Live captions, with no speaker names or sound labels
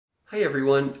Hi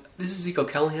everyone, this is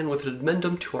Callahan with an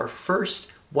addendum to our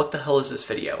first What the Hell Is This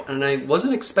video, and I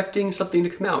wasn't expecting something to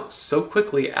come out so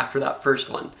quickly after that first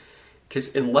one,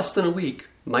 because in less than a week,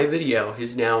 my video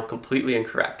is now completely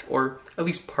incorrect, or at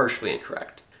least partially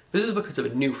incorrect. This is because of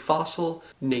a new fossil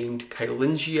named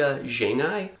Kylinxia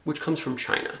zhangi, which comes from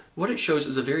China. What it shows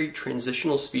is a very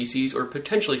transitional species, or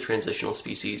potentially transitional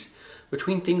species,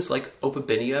 between things like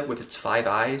Opabinia with its 5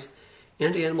 eyes,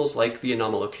 and animals like the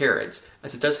Anomalocaris,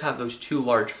 as it does have those 2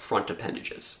 large front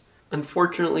appendages.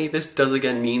 Unfortunately, this does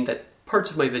again mean that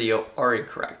parts of my video are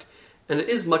incorrect, and it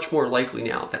is much more likely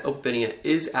now that Opabinia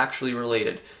is actually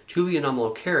related to the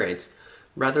Anomalocaris,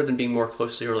 rather than being more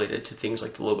closely related to things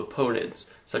like the loboponids,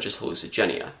 such as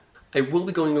hallucigenia. I will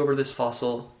be going over this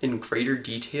fossil in greater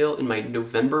detail in my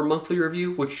November monthly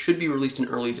review, which should be released in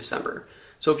early December.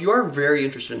 So if you are very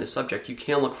interested in this subject, you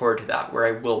can look forward to that, where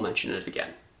I will mention it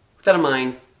again. With that in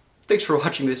mind, thanks for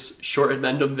watching this short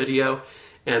addendum video,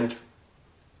 and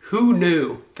who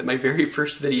knew that my very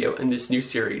first video in this new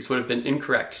series would have been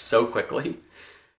incorrect so quickly?